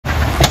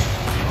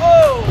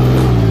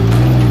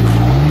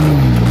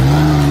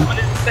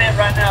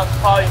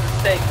probably a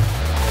mistake.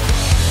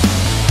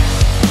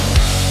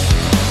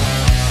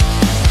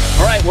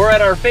 All right, we're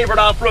at our favorite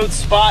off-road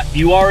spot,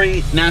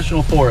 Uwharrie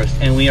National Forest,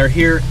 and we are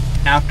here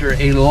after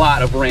a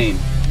lot of rain.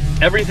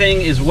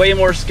 Everything is way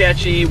more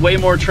sketchy, way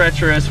more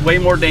treacherous, way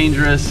more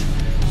dangerous,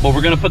 but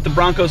we're gonna put the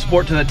Bronco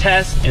Sport to the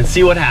test and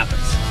see what happens.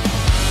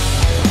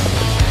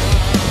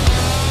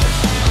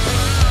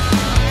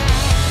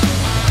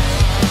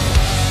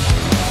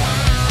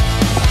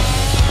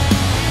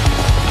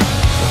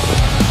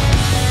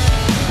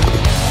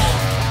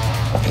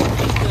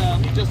 Let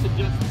me just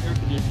adjust the air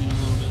conditioning a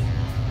little bit.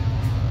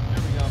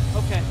 There we go,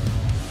 okay.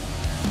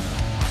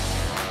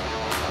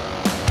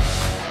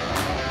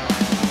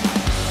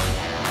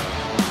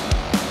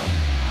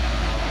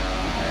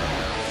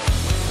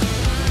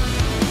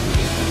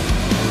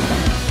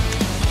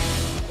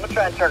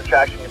 Try and turn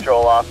traction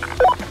control off.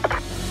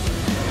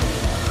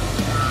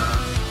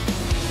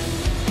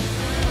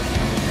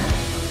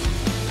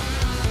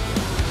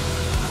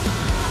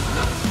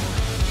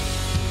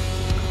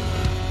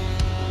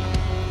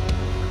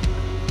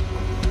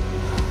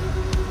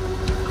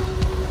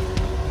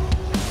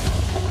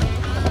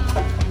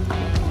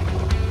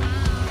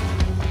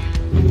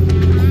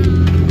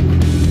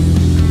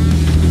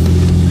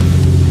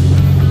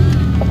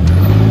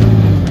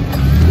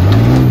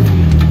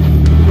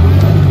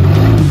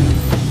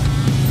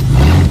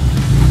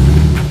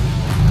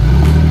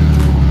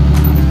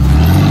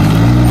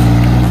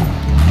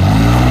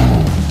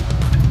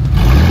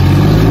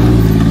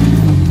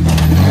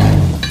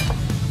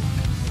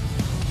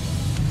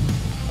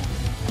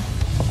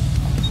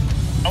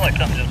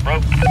 Something just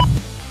broke.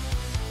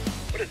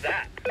 What is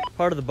that?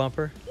 Part of the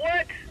bumper.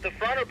 What? The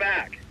front or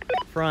back?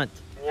 Front.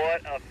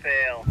 What a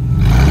fail.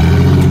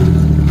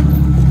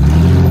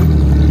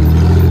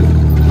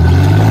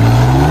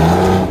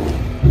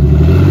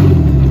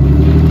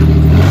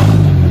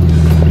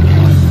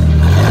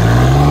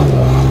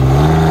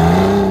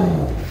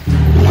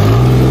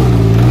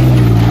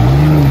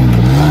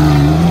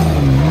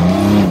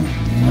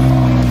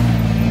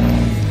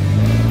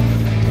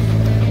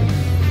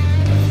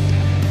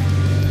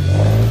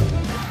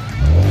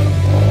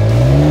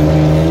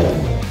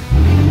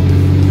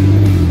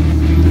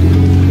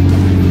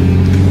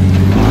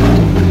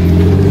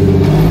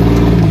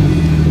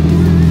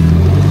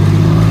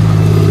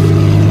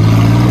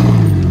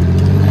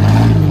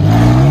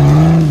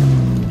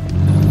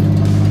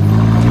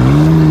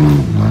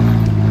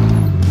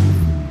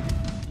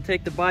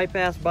 Take the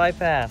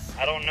bypass.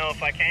 I don't know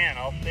if I can.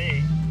 I'll see.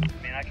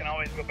 I mean, I can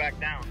always go back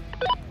down.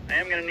 I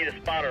am going to need a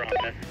spotter on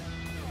this.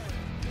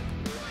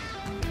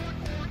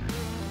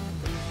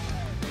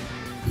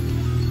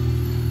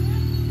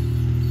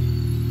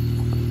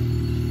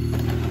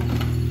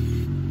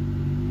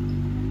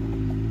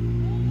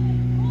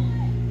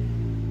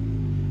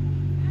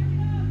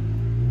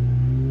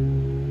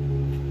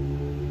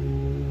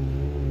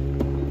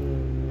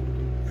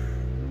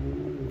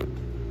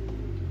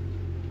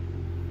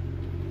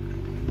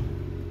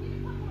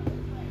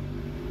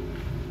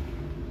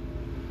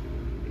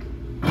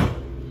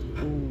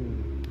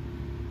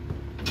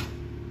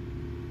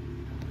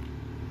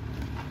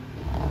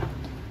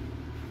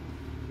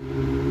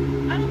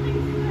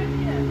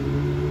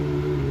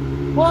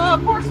 Well,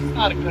 of course it's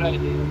not a good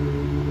idea.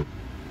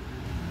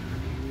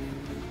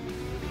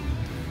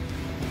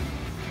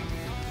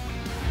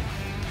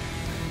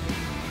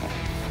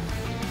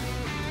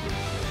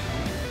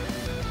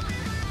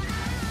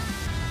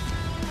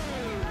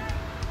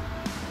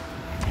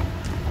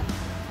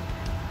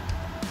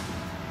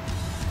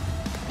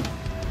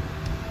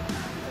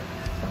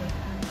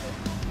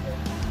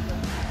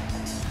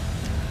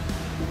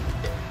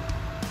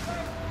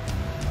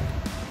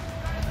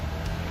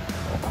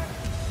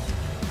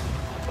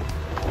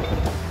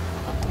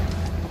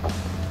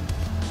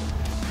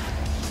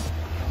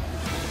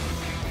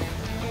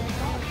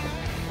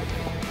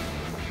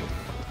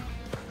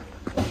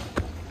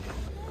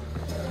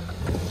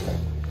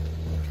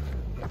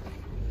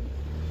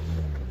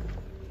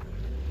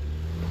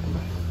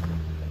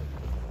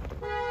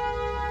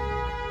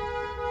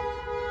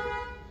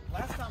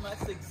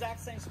 That's the exact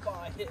same spot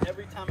I hit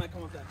every time I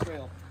come up that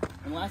trail.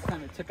 And last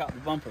time it took out the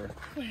bumper.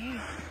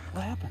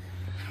 What happened?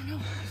 I don't know.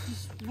 It's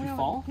just Did you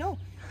fall? No.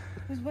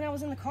 It was when I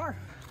was in the car.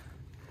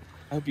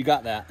 I hope you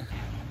got that.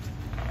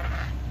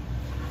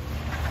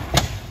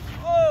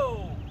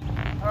 Oh!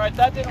 Alright,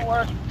 that didn't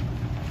work.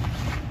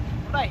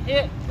 What did I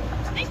hit?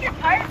 I think your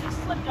tire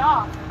just slipped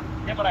off.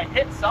 Yeah, but I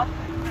hit something.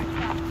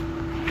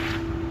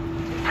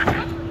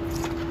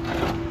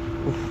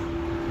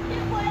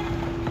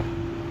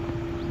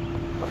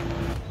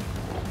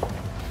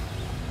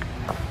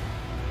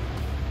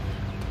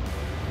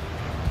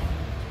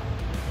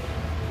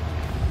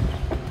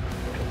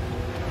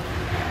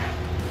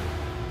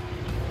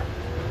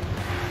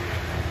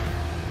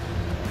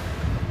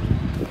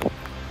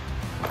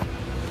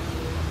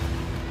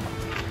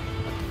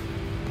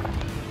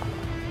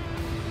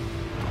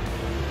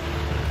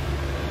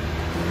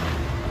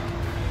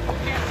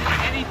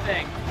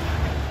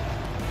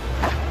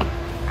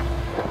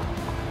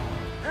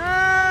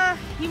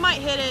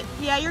 might hit it.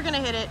 Yeah, you're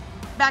gonna hit it.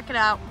 Back it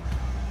out.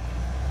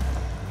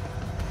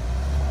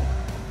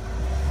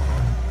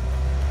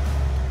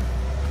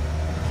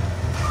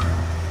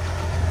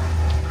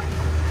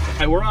 All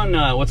right, we're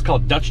on what's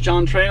called Dutch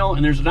John Trail,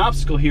 and there's an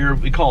obstacle here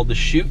we call the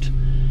chute.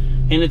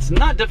 And it's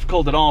not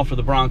difficult at all for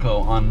the Bronco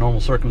on normal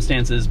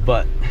circumstances,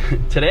 but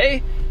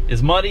today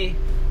is muddy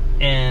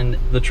and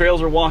the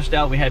trails are washed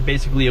out. We had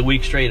basically a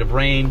week straight of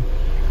rain.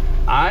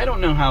 I don't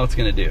know how it's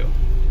gonna do.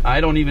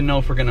 I don't even know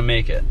if we're gonna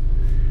make it.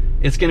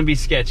 It's gonna be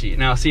sketchy.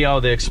 Now see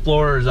how the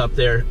Explorer's up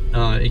there.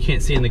 You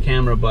can't see in the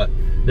camera, but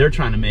they're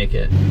trying to make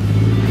it.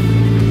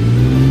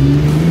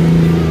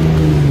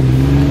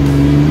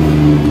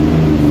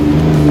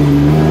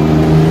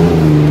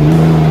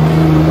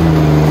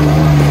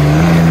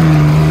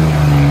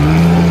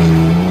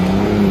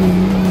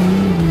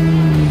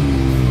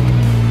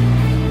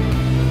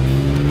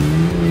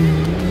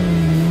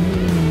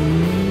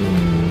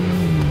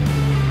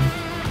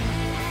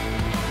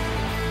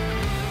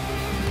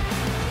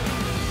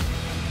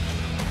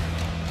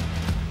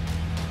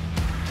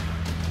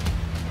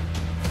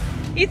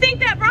 You think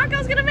that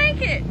Bronco's gonna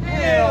make it?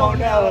 Hell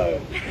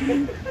no!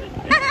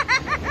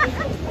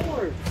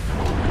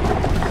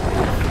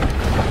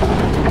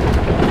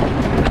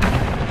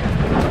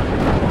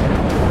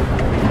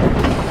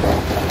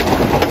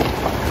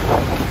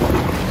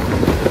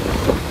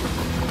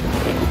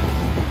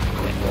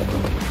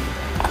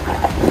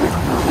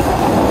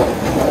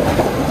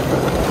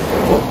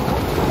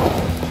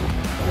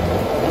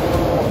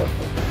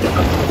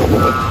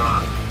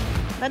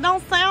 That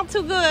don't sound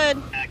too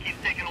good. It keeps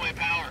taking away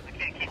power. I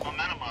can't keep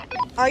momentum up.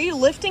 Are you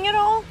lifting it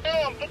all? No,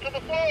 I'm put to the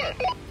floor.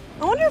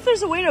 I wonder if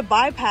there's a way to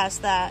bypass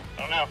that.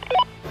 I don't know.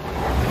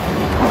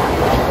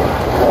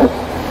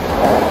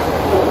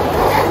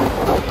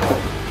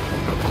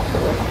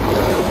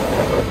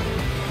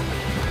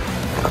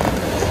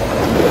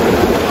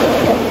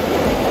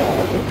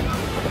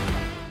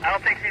 I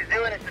don't think she's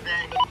doing it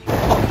today.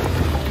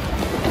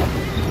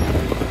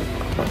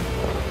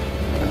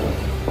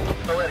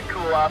 I'll let it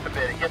cool off a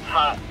bit. It gets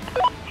hot.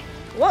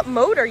 What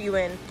mode are you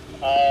in?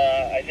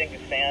 I think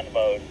it's sand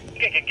mode.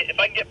 If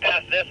I can get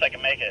past this, I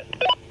can make it.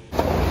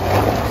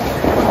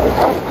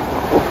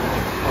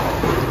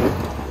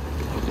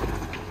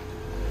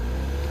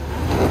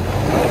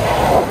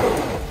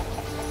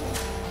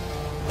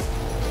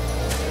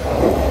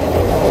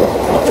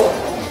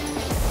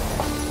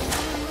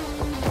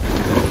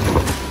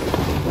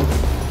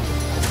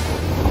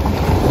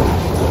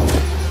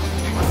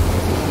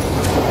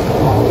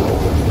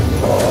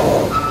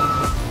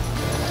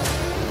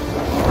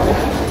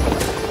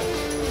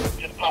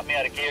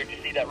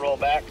 Roll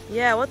back.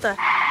 Yeah, what the?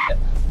 I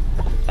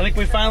think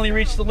we finally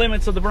reached the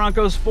limits of the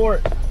Bronco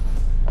Sport.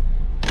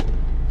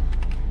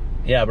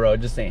 Yeah, bro, it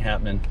just ain't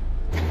happening.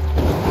 All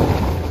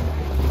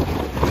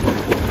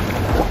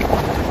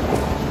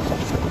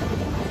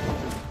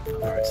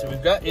right, so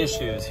we've got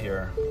issues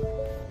here.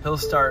 Hill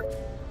start,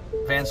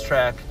 advanced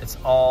track, it's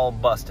all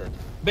busted.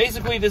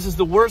 Basically, this is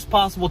the worst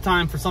possible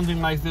time for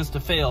something like this to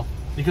fail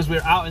because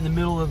we're out in the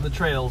middle of the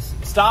trails.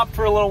 Stopped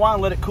for a little while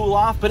and let it cool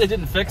off, but it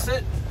didn't fix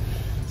it.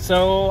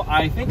 So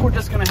I think we're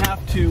just gonna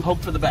have to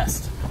hope for the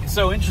best.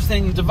 So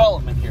interesting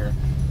development here.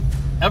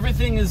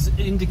 Everything is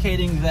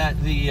indicating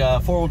that the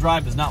four-wheel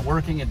drive is not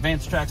working,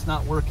 advanced track's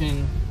not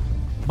working,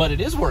 but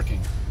it is working.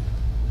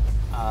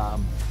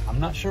 I'm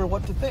not sure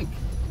what to think.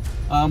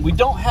 We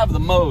don't have the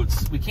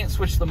modes. We can't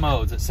switch the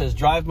modes. It says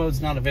drive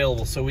mode's not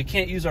available, so we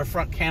can't use our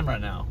front camera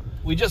now.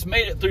 We just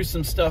made it through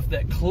some stuff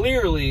that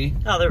clearly...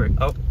 Oh, there we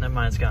go. Oh, never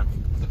mind, it's gone.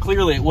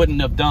 Clearly it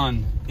wouldn't have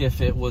done if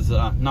it was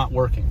not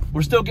working.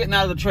 We're still getting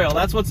out of the trail.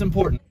 That's what's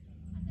important.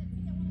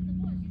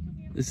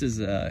 This is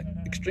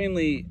an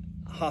extremely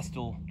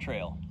hostile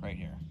trail right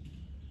here.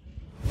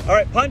 All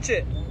right, punch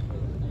it.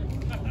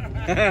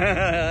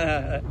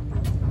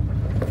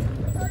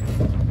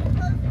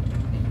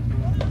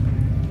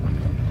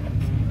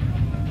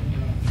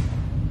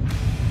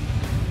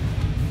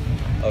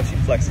 Oh, she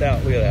flexed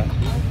out. Look at that.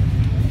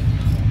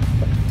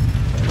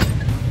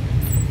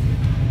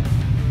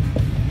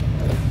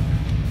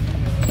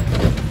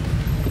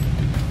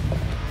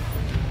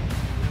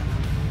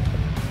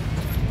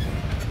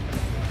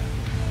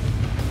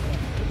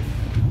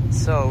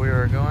 So we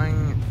were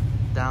going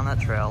down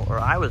that trail, or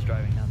I was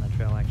driving down that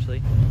trail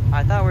actually.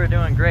 I thought we were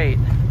doing great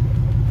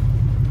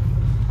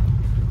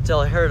until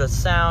I heard a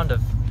sound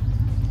of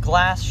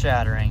glass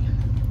shattering.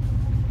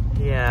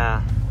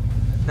 Yeah,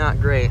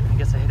 not great. I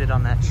guess I hit it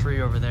on that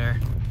tree over there.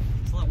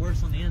 It's a lot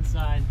worse on the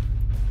inside.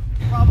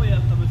 Probably a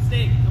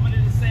mistake. I'm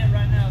gonna just say it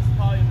right now. It's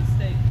probably a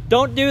mistake.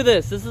 Don't do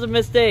this. This is a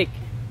mistake.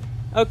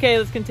 Okay,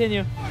 let's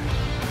continue.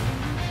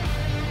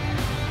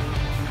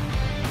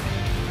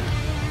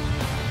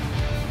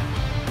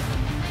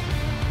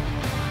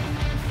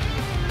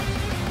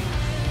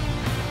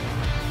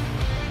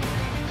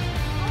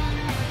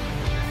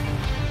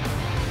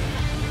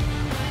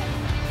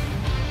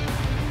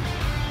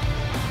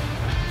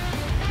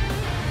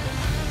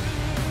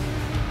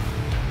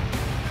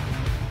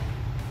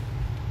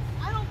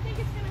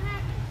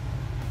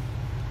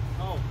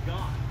 Oh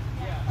God.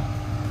 Yeah.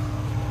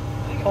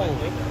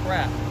 Holy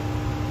crap.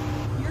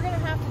 You're gonna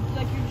have to,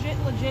 like, you're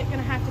legit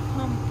gonna have to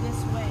come this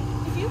way.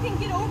 If you can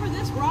get over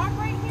this rock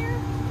right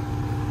here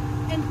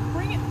and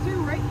bring it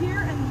through right here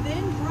and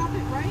then drop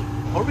it right.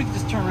 Or we can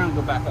just turn around and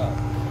go back up.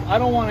 I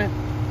don't want to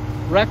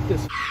wreck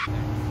this.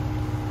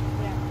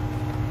 Yeah.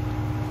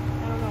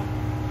 I don't know.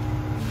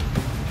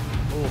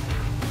 Oh.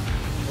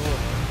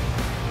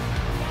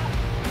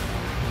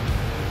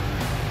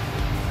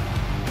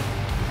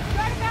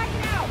 Try to back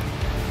it out.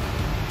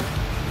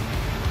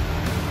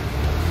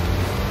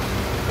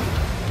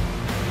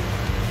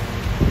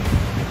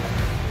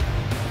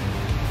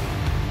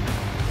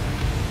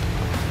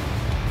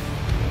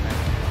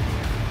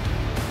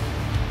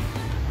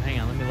 Hang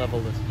on, let me level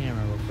this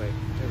camera real quick.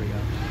 There we go.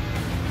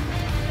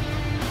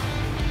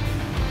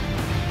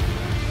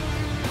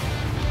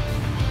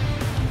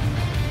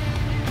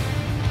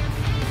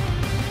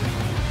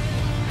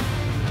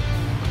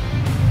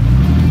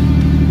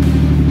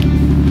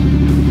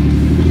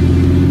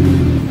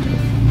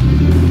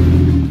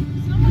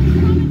 Someone's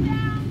coming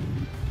down.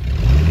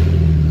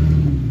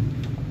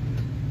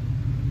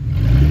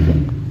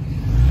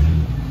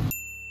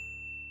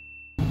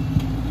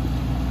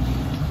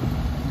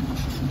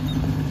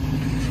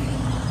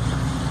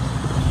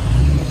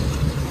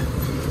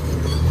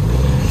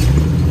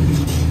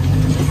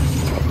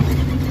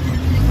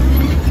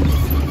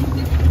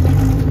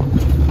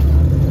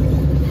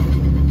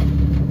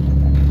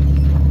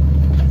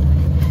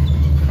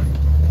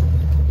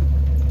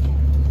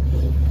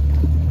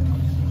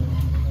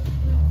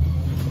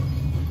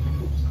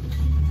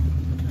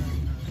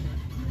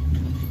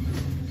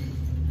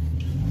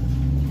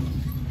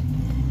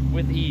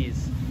 With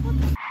ease. Well,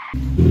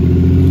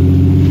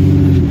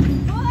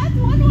 that's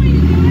one way to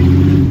do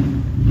it.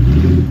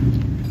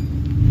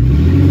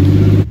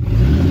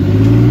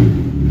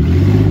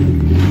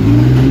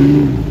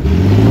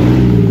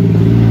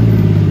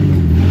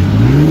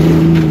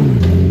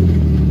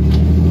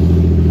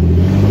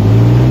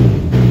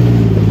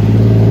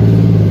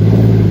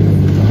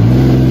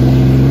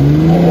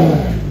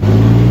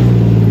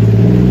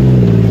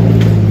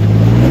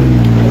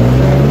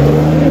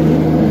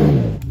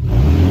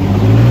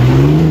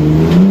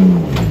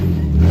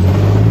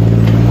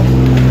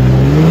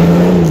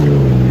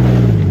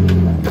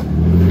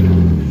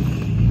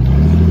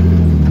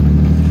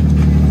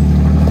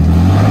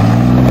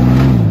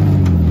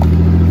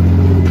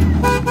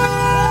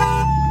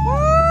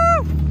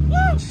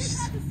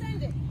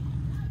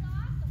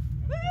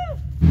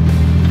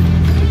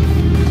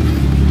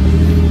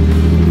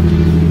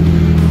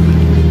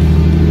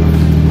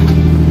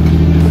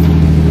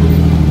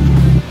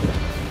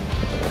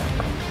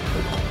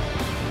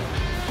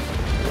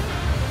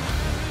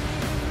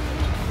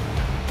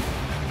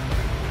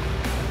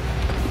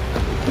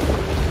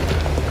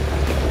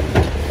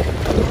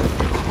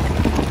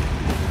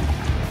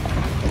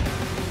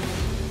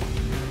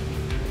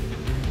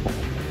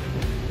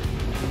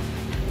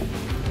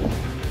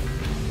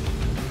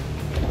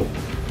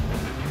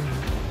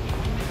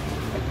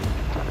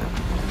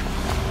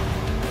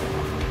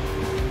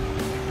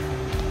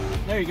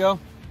 There you go.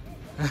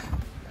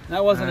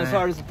 That wasn't as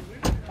hard as,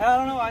 I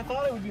don't know, I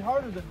thought it would be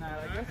harder than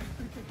that, I guess.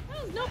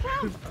 No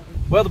problem.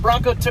 Well, the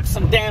Bronco took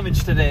some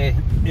damage today,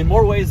 in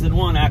more ways than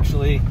one,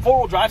 actually.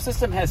 Four-wheel drive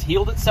system has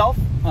healed itself.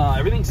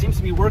 Everything seems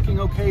to be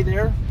working okay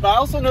there. But I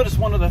also noticed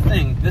one other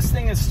thing. This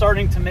thing is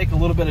starting to make a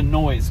little bit of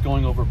noise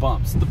going over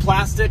bumps. The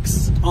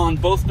plastics on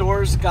both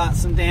doors got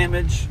some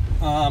damage.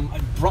 A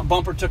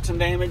bumper took some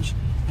damage,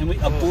 and we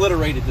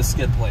obliterated the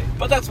skid plate.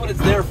 But that's what it's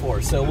there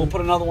for, so we'll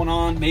put another one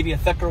on, maybe a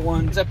thicker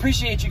one. I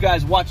appreciate you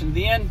guys watching to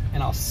the end,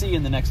 and I'll see you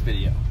in the next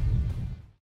video.